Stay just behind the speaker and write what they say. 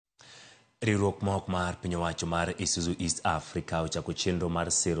Riwruok ma ok mar piny owacho mar Isuzu East Africa ochako chenro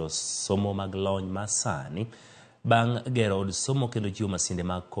mar siro somo mag lony masani bang' gero od somo kendo chiwo masinde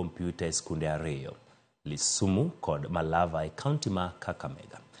mag kompyuta e skunde ariyo, Lisumu kod Malava e kaunti ma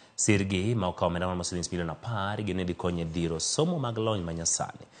Kakamega. Sirgi ma okawo omenda mar siling milion 10 gine dhi konyo e dhiro somo mag lony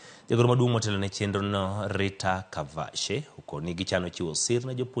manyasani. Jagoro maduong' motelo ne chenro no, Rita Kavashe, okoni gichano chiwo sir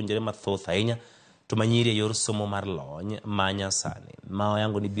ne jopuonjre mathoth ahinya to manyiri e yor somo mar lony manyasani ma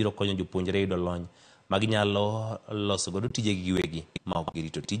oyango ni biro konyo jopuonjre yudo lony ma ginyalo loso godo tije giwegi ma ok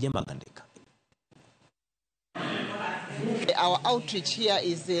girito tije mag andika. Our outreach here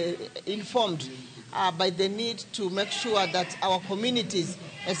is informed by the need to make sure that our communities,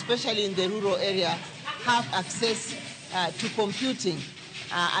 especially in the rural area, have access to computing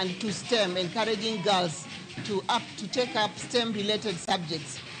and to STEM, encouraging girls to take up STEM-related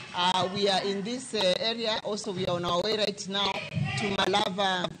subjects. We are in this area. Also, we are on our way right now to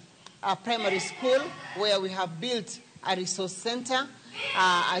Malava Primary School, where we have built a resource center,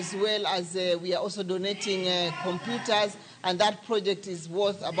 as well as we are also donating computers, and that project is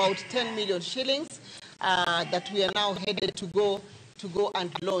worth about 10 million shillings that we are now headed to go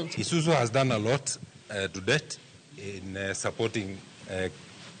and launch. Isuzu has done a lot to date in supporting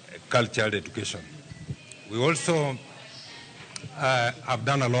cultural education. We also have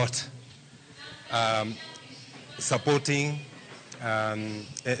done a lot supporting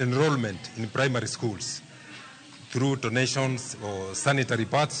enrollment in primary schools through donations or sanitary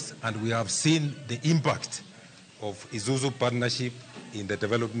pads, and we have seen the impact of Isuzu partnership in the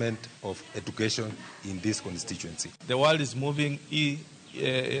development of education in this constituency. The world is moving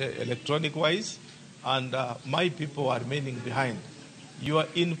electronic-wise, and my people are remaining behind. Your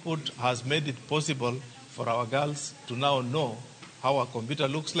input has made it possible for our girls to now know how a computer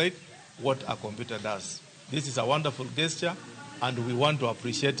looks like, what a computer does. This is a wonderful gesture, and we want to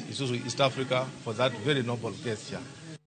appreciate Isuzu East Africa for that very noble gesture.